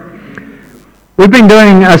We've been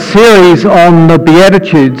doing a series on the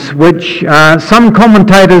Beatitudes, which some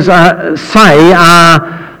commentators say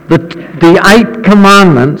are the 8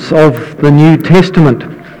 commandments of the New Testament.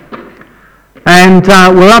 And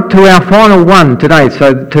we're up to our final one today,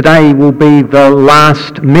 so today will be the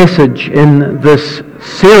last message in this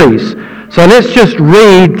series. So let's just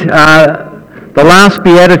read the last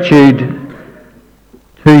Beatitude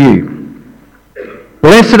to you.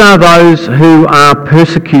 Blessed are those who are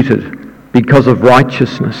persecuted because of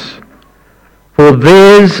righteousness, for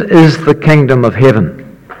theirs is the kingdom of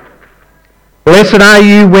heaven. Blessed are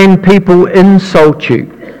you when people insult you,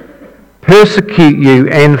 persecute you,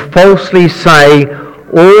 and falsely say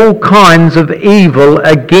all kinds of evil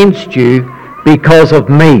against you because of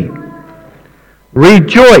me.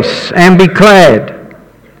 Rejoice and be glad,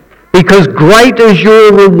 because great is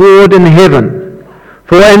your reward in heaven.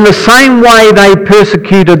 For in the same way they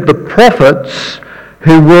persecuted the prophets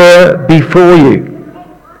who were before you.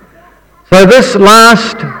 So this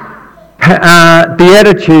last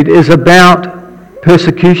beatitude is about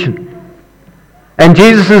persecution. And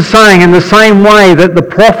Jesus is saying, in the same way that the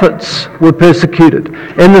prophets were persecuted,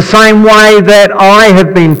 in the same way that I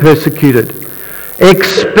have been persecuted,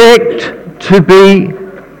 expect to be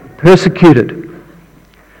persecuted.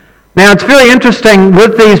 Now it's very interesting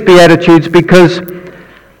with these beatitudes because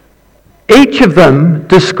each of them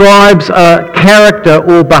describes a character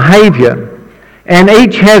or behaviour, and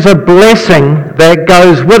each has a blessing that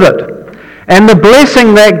goes with it. And the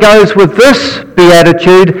blessing that goes with this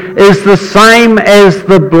beatitude is the same as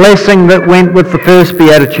the blessing that went with the first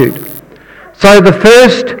beatitude. So the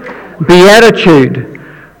first beatitude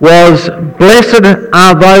was, blessed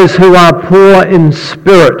are those who are poor in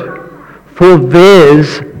spirit, for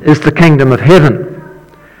theirs is the kingdom of heaven.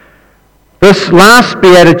 This last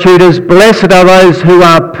beatitude is, blessed are those who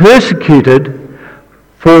are persecuted,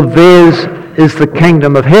 for theirs is the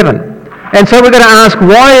kingdom of heaven. And so we're going to ask,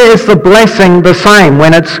 why is the blessing the same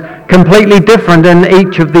when it's completely different in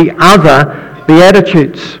each of the other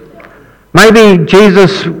beatitudes? Maybe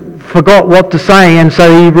Jesus forgot what to say and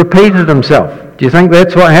so he repeated himself. Do you think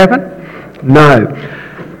that's what happened? No.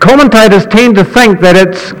 Commentators tend to think that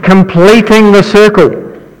it's completing the circle,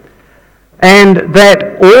 and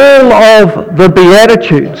that all of the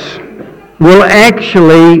Beatitudes will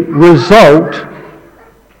actually result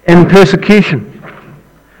in persecution.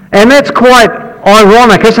 And that's quite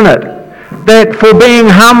ironic, isn't it? That for being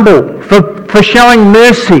humble, for showing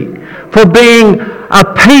mercy, for being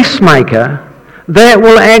a peacemaker, that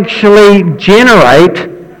will actually generate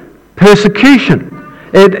persecution.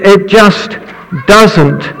 It just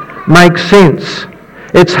doesn't make sense.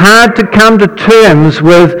 It's hard to come to terms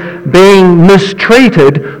with being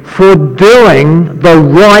mistreated for doing the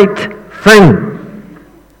right thing.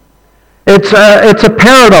 It's a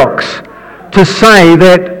paradox to say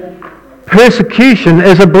that persecution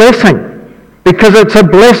is a blessing, because it's a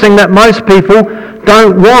blessing that most people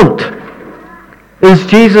don't want. Is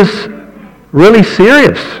Jesus really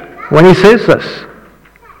serious when he says this?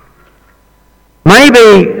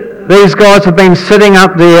 Maybe these guys have been sitting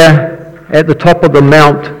up there at the top of the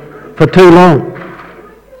mount for too long.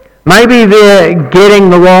 Maybe they're getting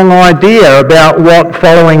the wrong idea about what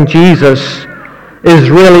following Jesus is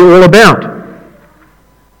really all about.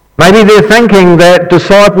 Maybe they're thinking that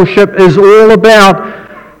discipleship is all about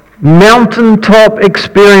mountaintop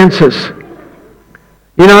experiences.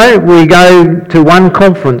 You know, we go to one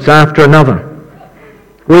conference after another.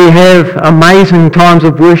 We have amazing times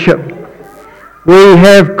of worship. We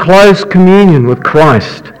have close communion with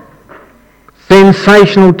Christ.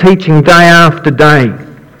 Sensational teaching day after day,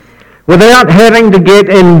 without having to get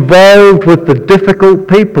involved with the difficult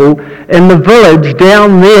people in the village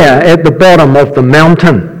down there at the bottom of the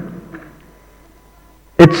mountain.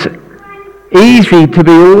 It's easy to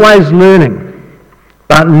be always learning,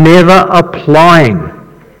 but never applying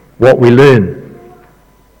what we learn.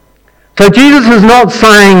 So Jesus is not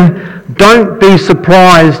saying, don't be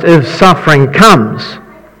surprised if suffering comes.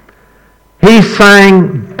 He's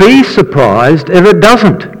saying, be surprised if it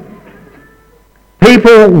doesn't.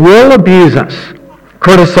 People will abuse us,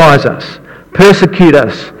 criticize us, persecute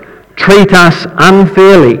us, treat us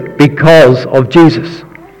unfairly because of Jesus.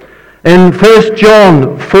 In 1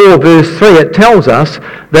 John 4 verse 3, it tells us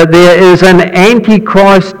that there is an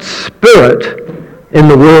antichrist spirit in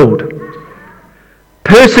the world.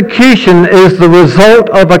 Persecution is the result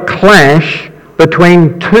of a clash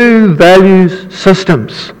between two values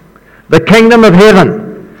systems: the kingdom of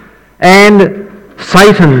heaven and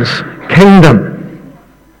Satan's kingdom.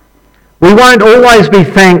 We won't always be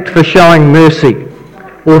thanked for showing mercy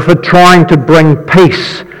or for trying to bring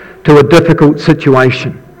peace to a difficult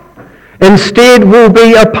situation. Instead, will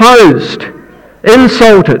be opposed,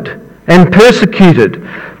 insulted, and persecuted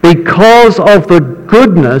because of the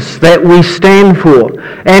goodness that we stand for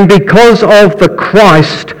and because of the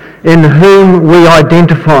Christ in whom we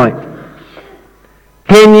identify.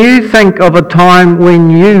 Can you think of a time when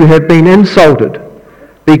you have been insulted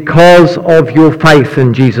because of your faith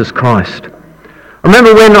in Jesus Christ? I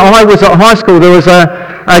remember when I was at high school, there was a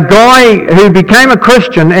guy who became a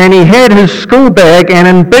Christian, and he had his school bag, and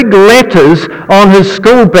in big letters on his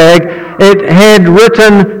school bag it had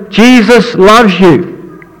written, "Jesus loves you."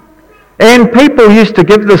 And people used to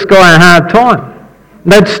give this guy a hard time.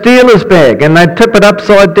 They'd steal his bag and they'd tip it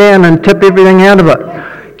upside down and tip everything out of it.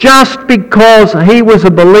 Just because he was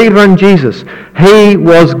a believer in Jesus, he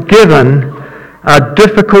was given a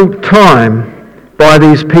difficult time by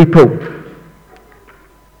these people.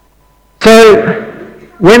 So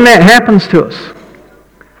when that happens to us,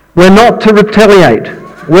 we're not to retaliate.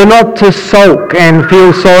 We're not to sulk and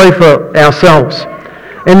feel sorry for ourselves.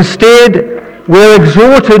 Instead, we're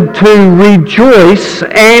exhorted to rejoice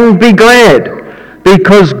and be glad,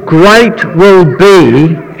 because great will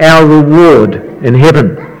be our reward in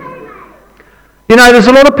heaven. You know, there's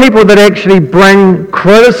a lot of people that actually bring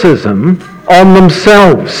criticism on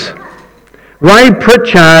themselves. Ray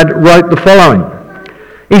Pritchard wrote the following.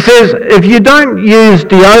 He says, if you don't use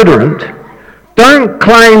deodorant, don't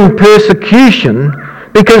claim persecution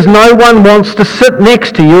because no one wants to sit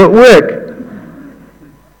next to you at work.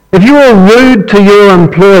 If you are rude to your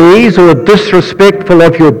employees or disrespectful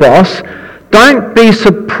of your boss, don't be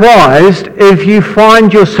surprised if you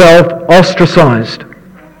find yourself ostracized.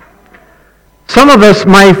 Some of us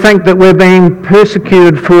may think that we're being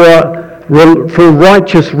persecuted for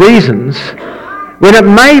righteous reasons, when it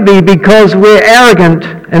may be because we're arrogant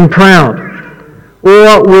and proud,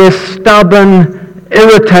 or we're stubborn,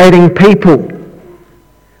 irritating people.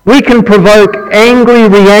 We can provoke angry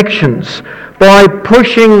reactions by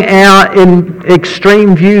pushing our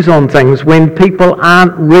extreme views on things when people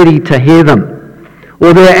aren't ready to hear them,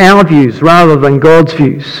 or they're our views rather than God's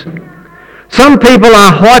views. Some people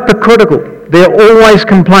are hypercritical. They're always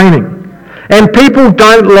complaining. And people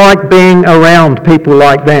don't like being around people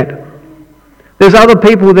like that. There's other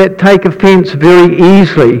people that take offence very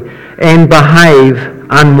easily and behave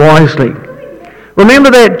unwisely.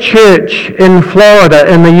 Remember that church in Florida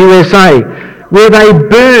in the USA where they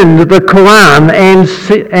burned the Quran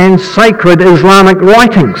and sacred Islamic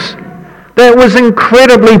writings? That was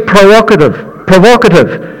incredibly provocative,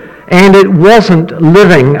 and it wasn't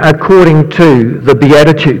living according to the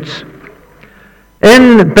Beatitudes.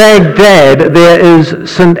 In Baghdad, there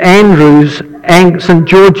is St.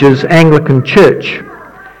 George's Anglican Church,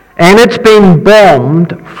 and it's been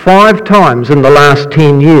bombed 5 times in the last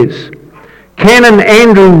 10 years. Canon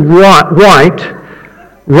Andrew White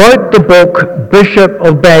wrote the book Bishop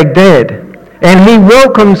of Baghdad, and he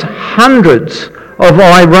welcomes hundreds of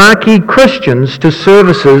Iraqi Christians to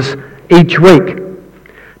services each week.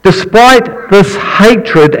 Despite this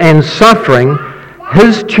hatred and suffering,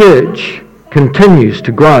 his church continues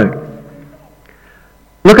to grow.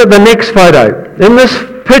 Look at the next photo. In this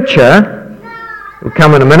picture, we'll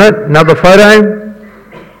come in a minute, another photo.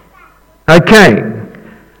 Okay,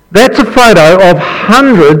 that's a photo of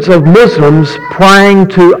hundreds of Muslims praying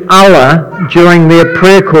to Allah during their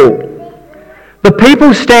prayer call. The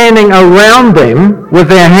people standing around them with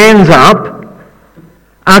their hands up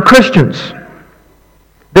are Christians.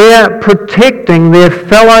 They're protecting their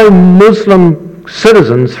fellow Muslim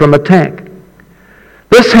citizens from attack.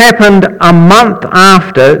 This happened a month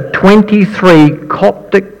after 23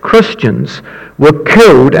 Coptic Christians were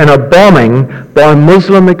killed in a bombing by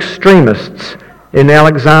Muslim extremists in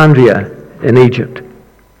Alexandria in Egypt.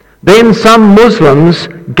 Then some Muslims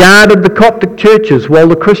guarded the Coptic churches while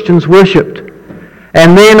the Christians worshipped.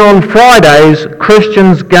 And then on Fridays,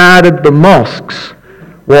 Christians guarded the mosques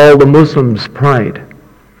while the Muslims prayed.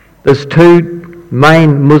 There's 2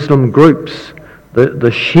 main Muslim groups,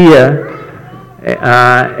 the Shia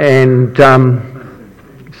and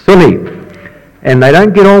Sunni, and they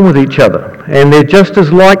don't get on with each other, and they're just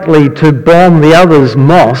as likely to bomb the other's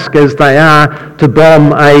mosque as they are to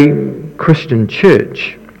bomb a Christian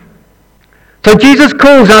church. So Jesus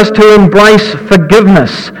calls us to embrace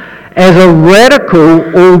forgiveness as a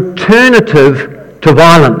radical alternative to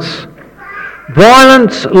violence.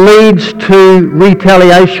 Violence leads to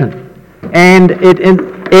retaliation, and it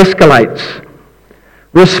escalates.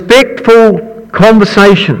 Respectful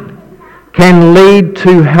conversation can lead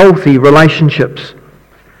to healthy relationships.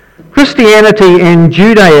 Christianity and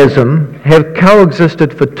Judaism have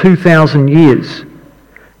coexisted for 2,000 years.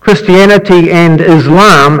 Christianity and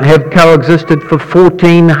Islam have coexisted for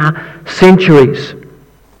 14 centuries.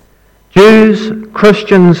 Jews,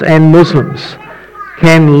 Christians and Muslims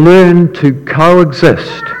can learn to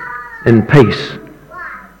coexist in peace.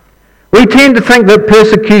 We tend to think that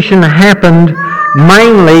persecution happened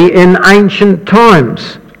mainly in ancient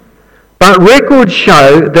times, but records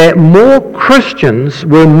show that more Christians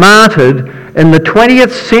were martyred in the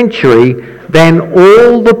 20th century than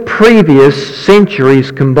all the previous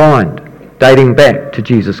centuries combined, dating back to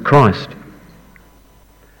Jesus Christ.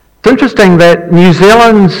 It's interesting that New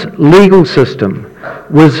Zealand's legal system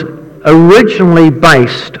was originally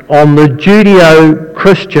based on the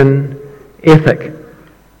Judeo-Christian ethic.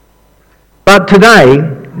 But today,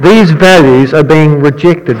 these values are being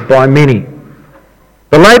rejected by many.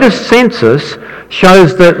 The latest census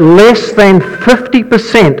shows that less than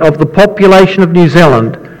 50% of the population of New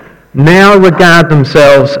Zealand now regard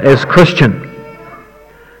themselves as Christian.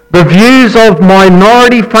 The views of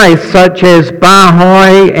minority faiths such as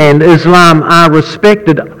Baha'i and Islam are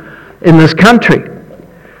respected in this country,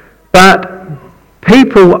 but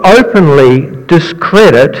people openly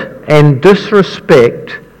discredit and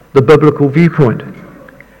disrespect the biblical viewpoint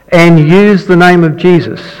and use the name of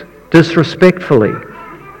Jesus disrespectfully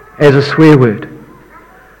as a swear word.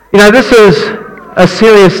 You know, this is a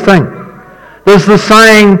serious thing. There's the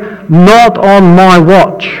saying, "not on my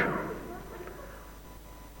watch."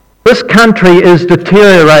 This country is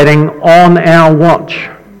deteriorating on our watch.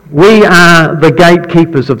 We are the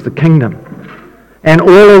gatekeepers of the kingdom. And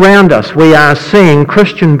all around us we are seeing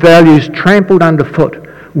Christian values trampled underfoot,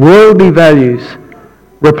 worldly values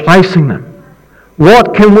replacing them.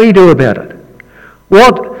 What can we do about it?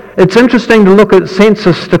 It's interesting to look at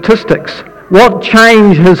census statistics. What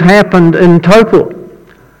change has happened in total?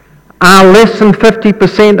 Are less than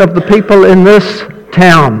 50% of the people in this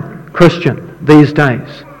town Christian these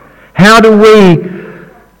days? How do we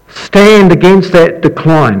stand against that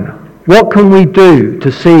decline? What can we do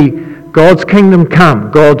to see God's kingdom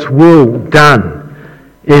come, God's will done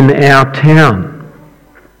in our town?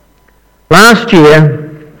 Last year,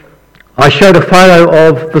 I showed a photo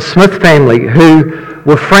of the Smith family who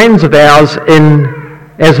were friends of ours in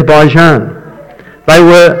Azerbaijan. They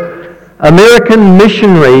were American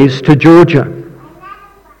missionaries to Georgia,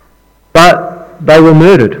 but they were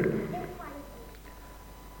murdered.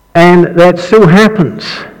 And that still happens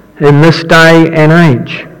in this day and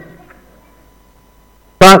age.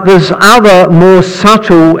 But there's other more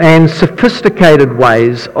subtle and sophisticated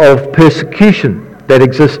ways of persecution that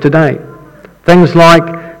exist today. Things like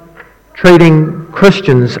treating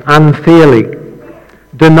Christians unfairly,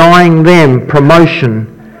 denying them promotion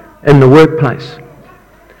in the workplace.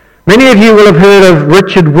 Many of you will have heard of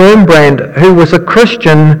Richard Wurmbrand, who was a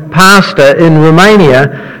Christian pastor in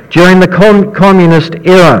Romania during the communist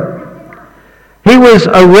era. He was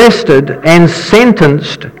arrested and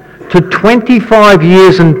sentenced to 25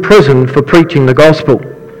 years in prison for preaching the gospel.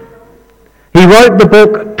 He wrote the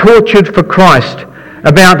book Tortured for Christ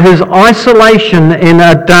about his isolation in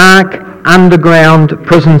a dark underground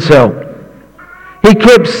prison cell. He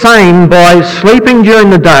kept sane by sleeping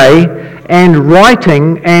during the day and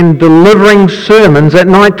writing and delivering sermons at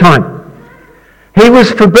night time. He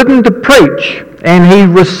was forbidden to preach, and he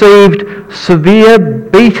received severe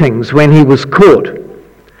beatings when he was caught.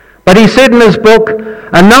 But he said in his book,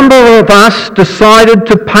 "A number of us decided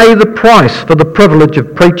to pay the price for the privilege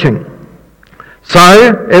of preaching.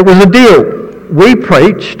 So it was a deal. We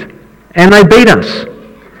preached, and they beat us.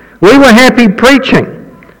 We were happy preaching.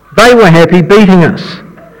 They were happy beating us.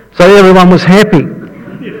 So everyone was happy."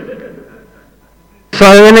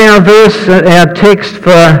 So in our text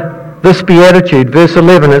for this beatitude, verse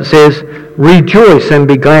 11, it says, "Rejoice and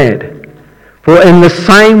be glad, for in the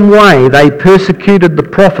same way they persecuted the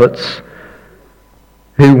prophets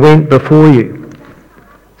who went before you."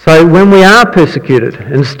 So when we are persecuted,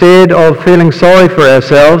 instead of feeling sorry for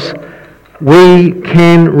ourselves, we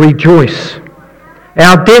can rejoice.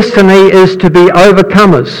 Our destiny is to be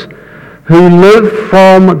overcomers who live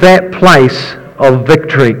from that place of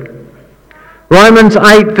victory. Romans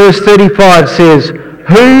 8 verse 35 says,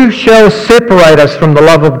 "Who shall separate us from the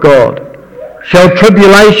love of God? Shall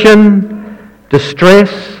tribulation, distress,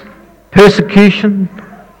 persecution,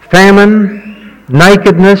 famine,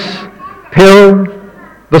 nakedness, peril,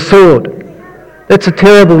 the sword?" That's a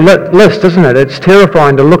terrible list, isn't it? It's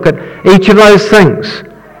terrifying to look at each of those things.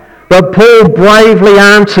 But Paul bravely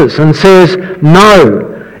answers and says, "No,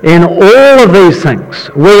 in all of these things,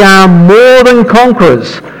 we are more than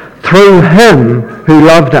conquerors through him who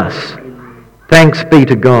loved us." Thanks be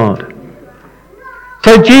to God.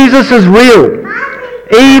 So Jesus is real.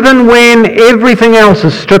 even when everything else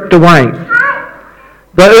is stripped away.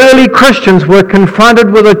 The early Christians were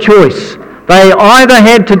confronted with a choice. They either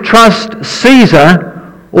had to trust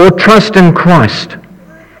Caesar or trust in Christ.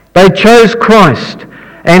 They chose Christ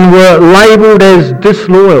and were labelled as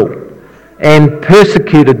disloyal and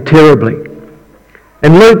persecuted terribly.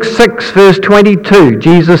 In Luke 6 verse 22,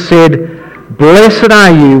 Jesus said, "Blessed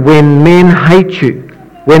are you when men hate you,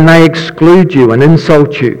 when they exclude you and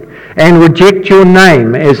insult you, and reject your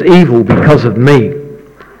name as evil because of me."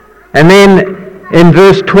 And then in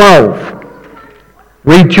verse 12,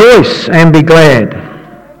 "Rejoice and be glad,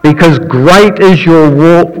 because great is your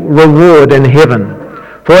reward in heaven.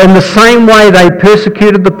 For in the same way they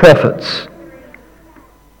persecuted the prophets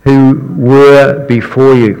who were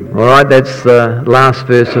before you." All right, that's the last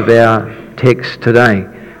verse of our text today.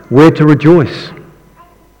 We're to rejoice.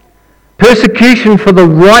 Persecution for the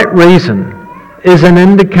right reason is an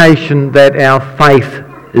indication that our faith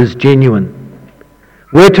is genuine.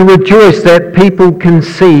 We're to rejoice that people can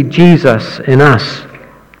see Jesus in us.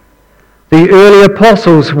 The early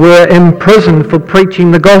apostles were imprisoned for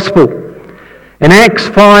preaching the gospel. In Acts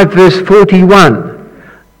 5 verse 41,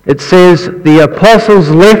 it says, "The apostles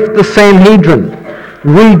left the Sanhedrin,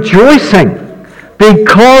 rejoicing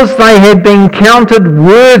because they had been counted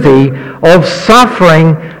worthy of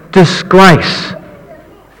suffering disgrace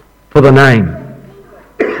for the name."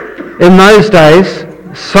 In those days,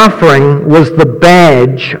 suffering was the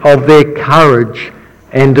badge of their courage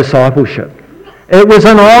and discipleship. It was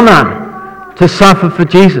an honour to suffer for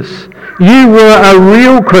Jesus. You were a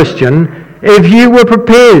real Christian if you were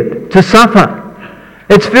prepared to suffer.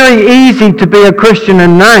 It's very easy to be a Christian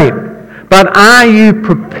in name, but are you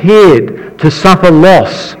prepared to suffer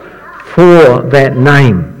loss for that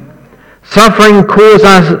name? Suffering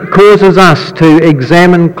causes us to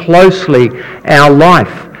examine closely our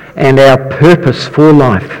life and our purpose for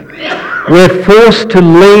life. We're forced to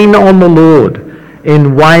lean on the Lord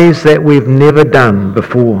in ways that we've never done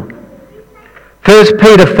before. 1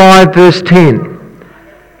 Peter 5 verse 10,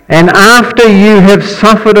 "And after you have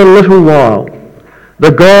suffered a little while,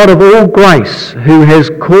 the God of all grace, who has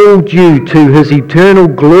called you to his eternal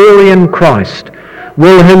glory in Christ,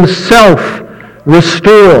 will himself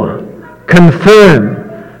restore, confirm,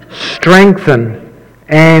 strengthen,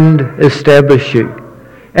 and establish you."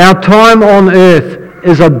 Our time on earth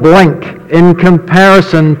is a blink in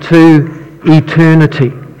comparison to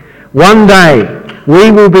eternity. One day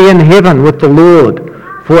we will be in heaven with the Lord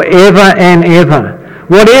forever and ever.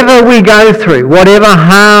 Whatever we go through, whatever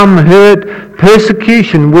harm, hurt,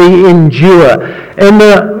 persecution we endure, in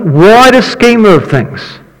the wider scheme of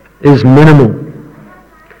things, is minimal.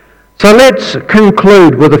 So let's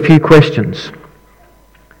conclude with a few questions.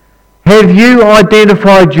 Have you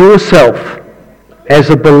identified yourself as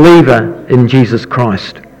a believer in Jesus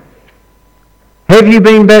Christ? Have you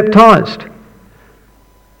been baptized?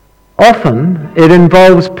 Often it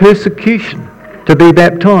involves persecution to be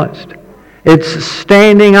baptized. It's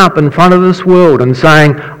standing up in front of this world and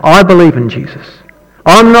saying, "I believe in Jesus.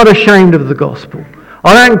 I'm not ashamed of the gospel.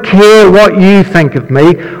 I don't care what you think of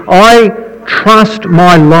me. I trust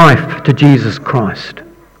my life to Jesus Christ."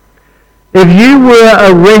 If you were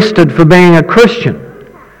arrested for being a Christian,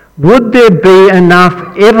 would there be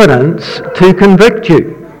enough evidence to convict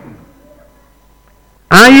you?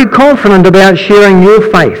 Are you confident about sharing your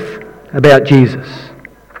faith about Jesus?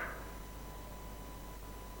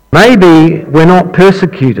 Maybe we're not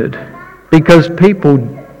persecuted because people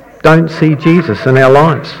don't see Jesus in our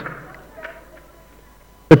lives.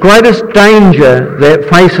 The greatest danger that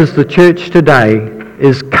faces the church today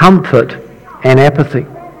is comfort and apathy.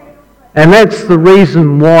 And that's the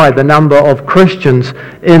reason why the number of Christians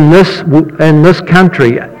in this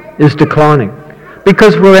country is declining.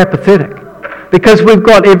 Because we're apathetic. Because we've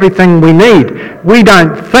got everything we need. We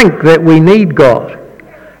don't think that we need God.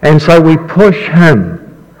 And so we push him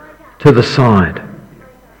to the side.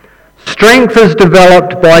 Strength is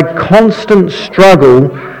developed by constant struggle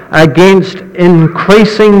against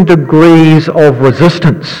increasing degrees of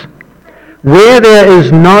resistance. Where there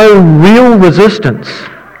is no real resistance,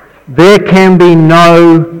 there can be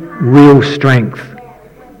no real strength.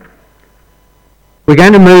 We're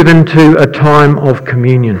going to move into a time of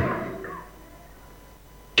communion.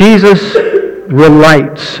 Jesus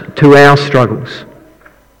relates to our struggles.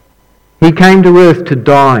 He came to earth to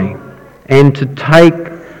die and to take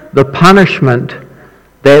the punishment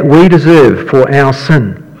that we deserve for our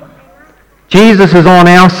sin. Jesus is on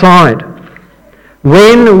our side.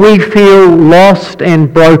 When we feel lost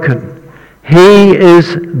and broken, he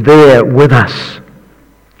is there with us.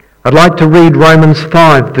 I'd like to read Romans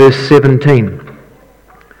 5 verse 17.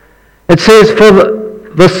 It says,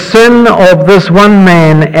 the sin of this one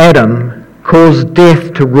man, Adam, caused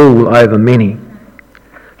death to rule over many.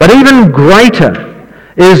 But even greater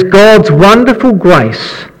is God's wonderful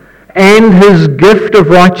grace and his gift of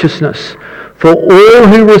righteousness, for all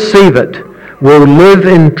who receive it will live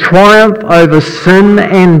in triumph over sin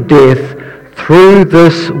and death through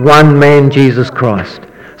this one man, Jesus Christ.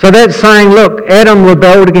 So that's saying, look, Adam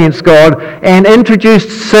rebelled against God and introduced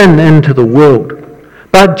sin into the world.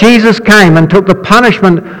 But Jesus came and took the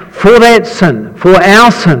punishment for that sin, for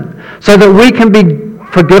our sin, so that we can be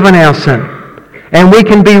forgiven our sin and we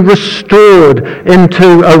can be restored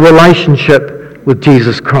into a relationship with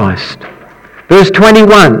Jesus Christ. Verse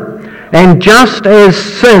 21, and just as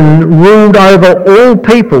sin ruled over all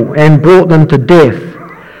people and brought them to death,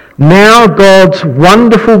 now God's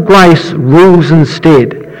wonderful grace rules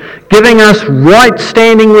instead, giving us right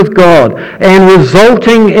standing with God and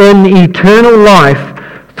resulting in eternal life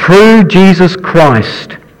through Jesus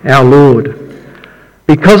Christ, our Lord.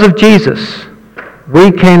 Because of Jesus,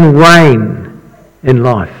 we can reign in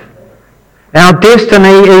life. Our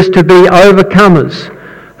destiny is to be overcomers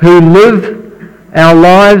who live our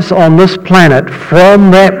lives on this planet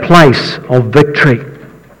from that place of victory.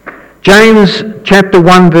 James chapter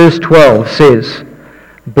 1 verse 12 says,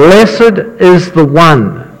 "Blessed is the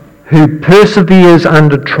one who perseveres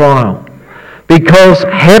under trial, because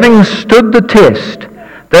having stood the test,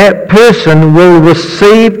 that person will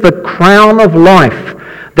receive the crown of life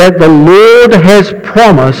that the Lord has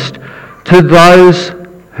promised to those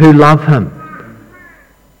who love him."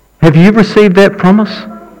 Have you received that promise?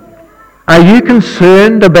 Are you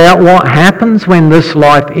concerned about what happens when this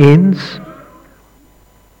life ends?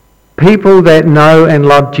 People that know and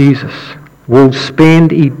love Jesus will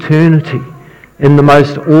spend eternity in the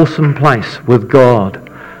most awesome place with God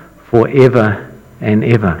forever and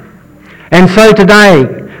ever. And so today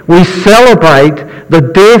we celebrate the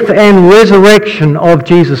death and resurrection of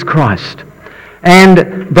Jesus Christ.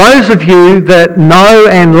 And those of you that know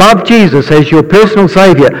and love Jesus as your personal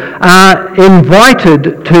Saviour are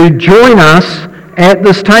invited to join us at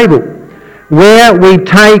this table, where we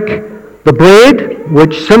take the bread,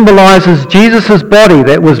 which symbolises Jesus' body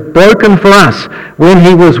that was broken for us when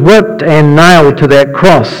he was whipped and nailed to that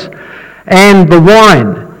cross, and the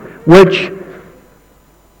wine, which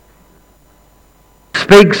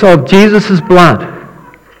speaks of Jesus' blood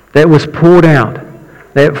that was poured out,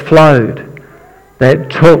 that flowed,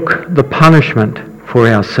 that took the punishment for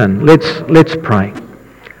our sin. Let's pray.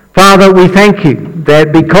 Father, we thank you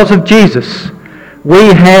that because of Jesus,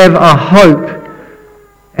 we have a hope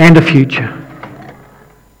and a future.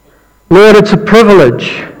 Lord, it's a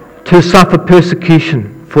privilege to suffer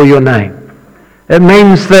persecution for your name. It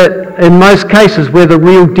means that in most cases we're the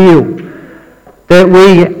real deal, that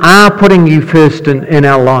we are putting you first in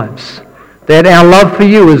our lives, that our love for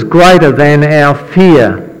you is greater than our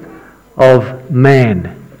fear of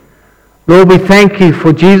man. Lord, we thank you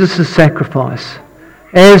for Jesus' sacrifice.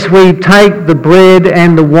 As we take the bread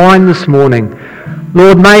and the wine this morning,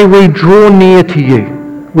 Lord, may we draw near to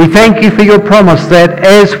you. We thank you for your promise that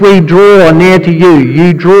as we draw near to you,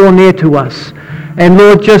 you draw near to us. And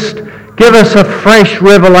Lord, just give us a fresh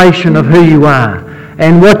revelation of who you are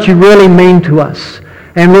and what you really mean to us.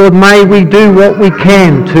 And Lord, may we do what we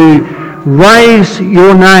can to raise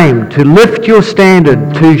your name, to lift your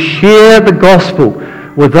standard, to share the gospel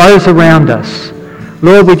with those around us.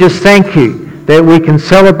 Lord, we just thank you that we can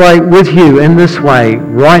celebrate with you in this way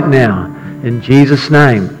right now. In Jesus'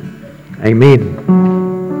 name, amen.